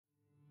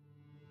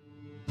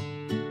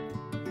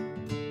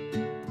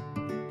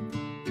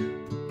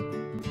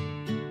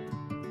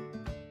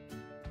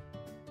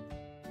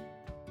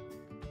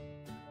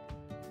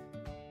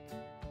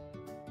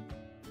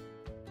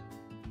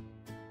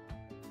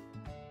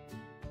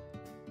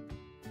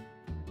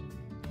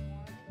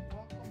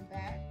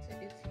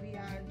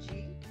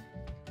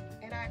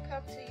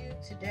come to you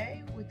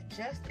today with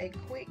just a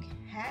quick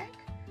hack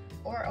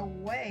or a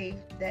way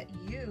that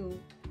you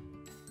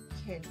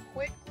can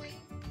quickly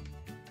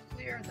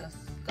clear the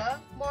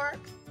scuff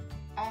marks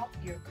off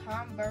your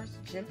Converse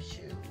gym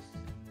shoes.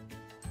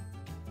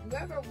 You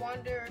ever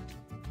wondered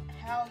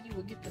how you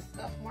would get the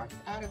scuff marks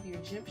out of your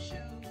gym shoes?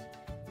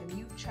 And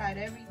you've tried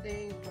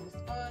everything from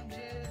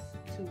sponges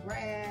to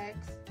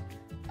rags,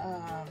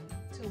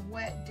 to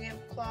wet damp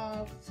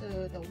cloths,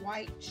 to the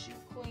white shoe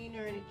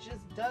cleaner, and it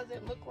just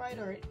doesn't look right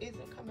or it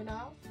isn't coming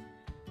off?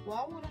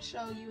 Well, I want to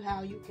show you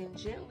how you can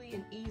gently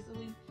and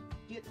easily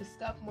get the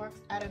scuff marks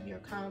out of your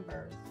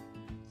Converse.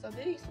 So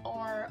these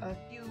are a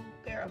few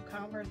pair of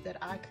Converse that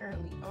I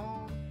currently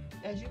own.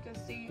 As you can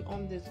see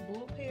on this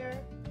blue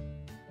pair,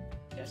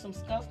 there's some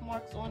scuff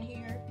marks on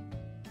here,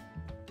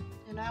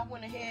 and I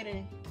went ahead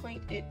and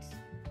cleaned its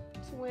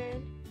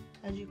twin.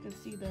 As you can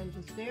see, they're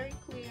just very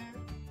clear.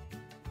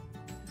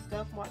 The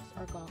scuff marks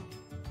are gone.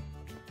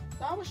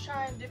 So I was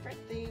trying different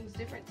things,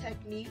 different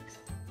techniques,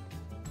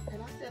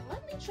 and I said,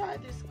 let me try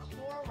this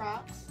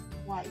Clorox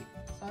wipe.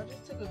 So I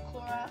just took a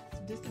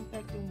Clorox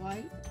disinfecting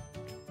wipe,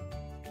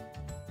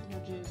 and I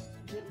just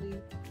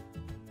gently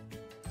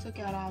took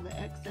out all the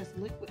excess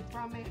liquid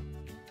from it,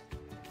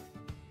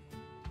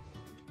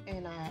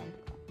 and I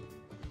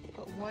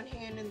put one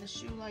hand in the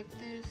shoe like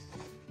this,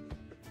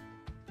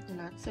 and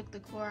I took the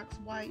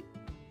Clorox wipe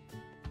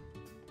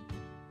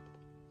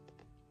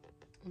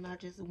and I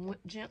just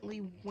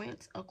gently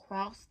went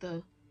across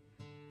the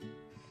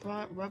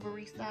front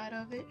rubbery side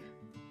of it.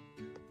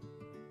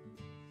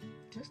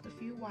 Just a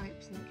few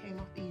wipes and it came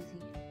off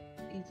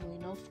easily.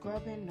 No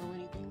scrubbing, no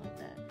anything like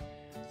that.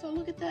 So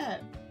look at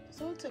that.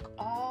 So it took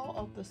all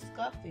of the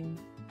scuffing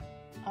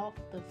off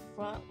the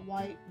front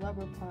white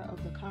rubber part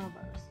of the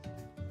Converse.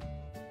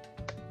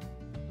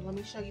 Let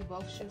me show you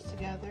both shoes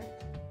together.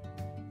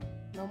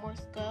 No more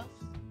scuffs.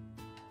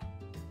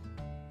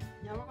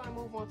 Now we're going to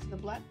move on to the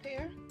black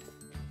pair.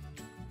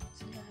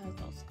 See, it has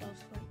those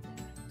scuffs right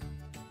there.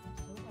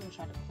 So we're going to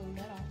try to clean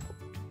that off.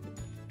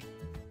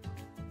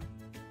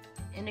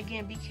 And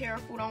again, be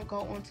careful, don't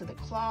go onto the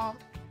cloth.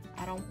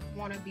 I don't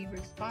want to be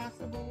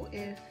responsible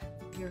if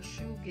your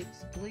shoe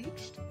gets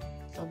bleached.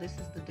 So this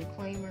is the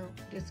disclaimer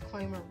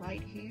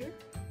right here.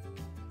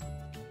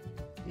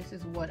 This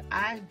is what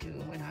I do,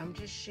 and I'm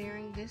just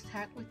sharing this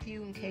hack with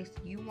you in case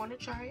you want to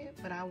try it,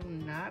 but I will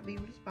not be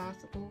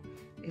responsible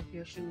if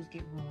your shoes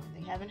get ruined.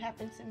 They haven't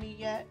happened to me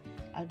yet.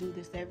 I do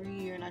this every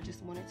year, and I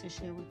just wanted to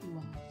share with you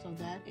all. So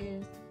that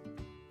is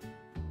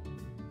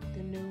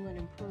the new and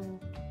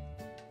improved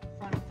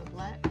front of the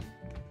black.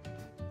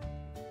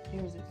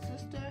 Here's its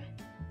sister,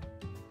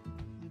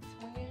 the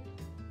twin.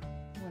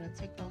 I'm going to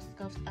take those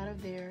scuffs out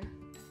of there.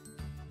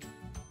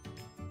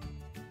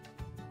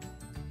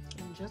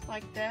 And just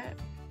like that,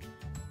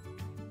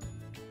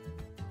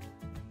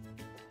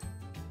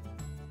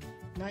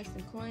 nice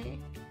and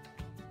clean.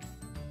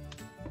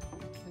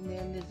 And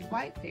then this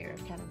white pair,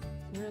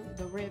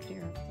 the red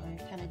pair,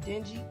 sorry, kind of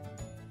dingy.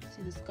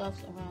 See the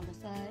scuffs around the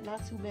side.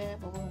 Not too bad,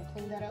 but we're going to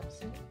clean that up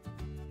too.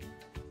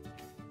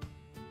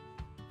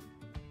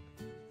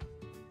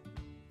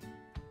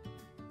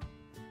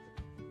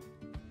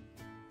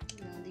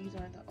 Now these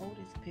are the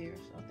oldest pairs,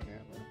 so they're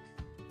a little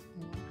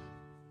more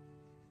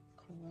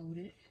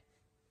corroded.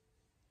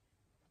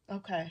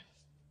 Okay.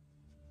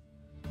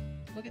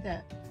 Look at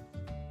that.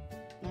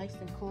 Nice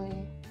and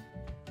clean.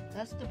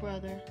 That's the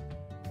brother.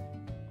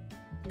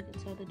 You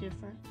can tell the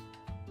difference.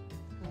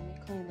 Let me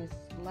clean this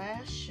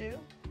last shoe.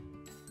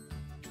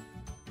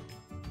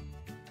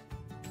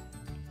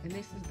 And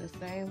this is the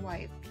same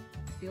wipe.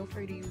 Feel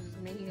free to use as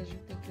many as you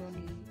think you'll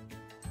need.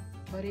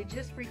 But it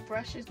just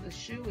refreshes the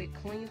shoe. It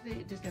cleans it,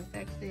 it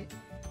disinfects it,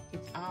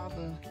 gets all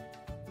the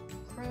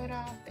crud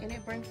off, and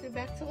it brings it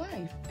back to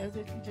life as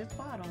if you just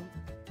bought them.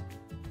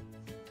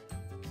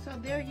 So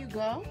there you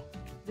go.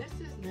 This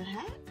is the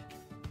hack,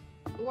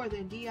 or the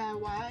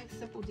DIY,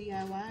 simple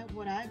DIY,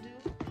 what I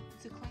do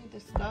to clean the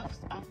scuffs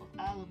off of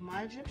all of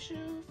my gym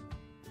shoes.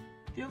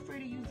 Feel free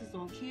to use this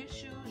on kids'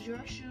 shoes,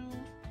 your shoes.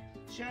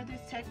 Share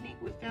this technique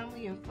with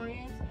family and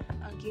friends.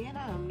 Again,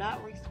 I am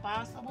not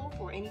responsible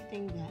for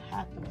anything that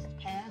happens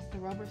past the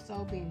rubber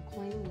sole being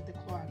cleaned with the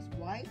Clorox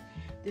wipe.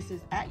 This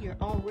is at your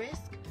own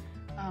risk.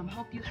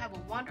 Hope you have a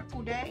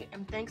wonderful day,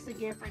 and thanks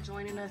again for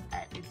joining us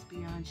at It's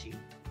Beyond You.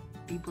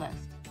 Be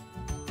blessed.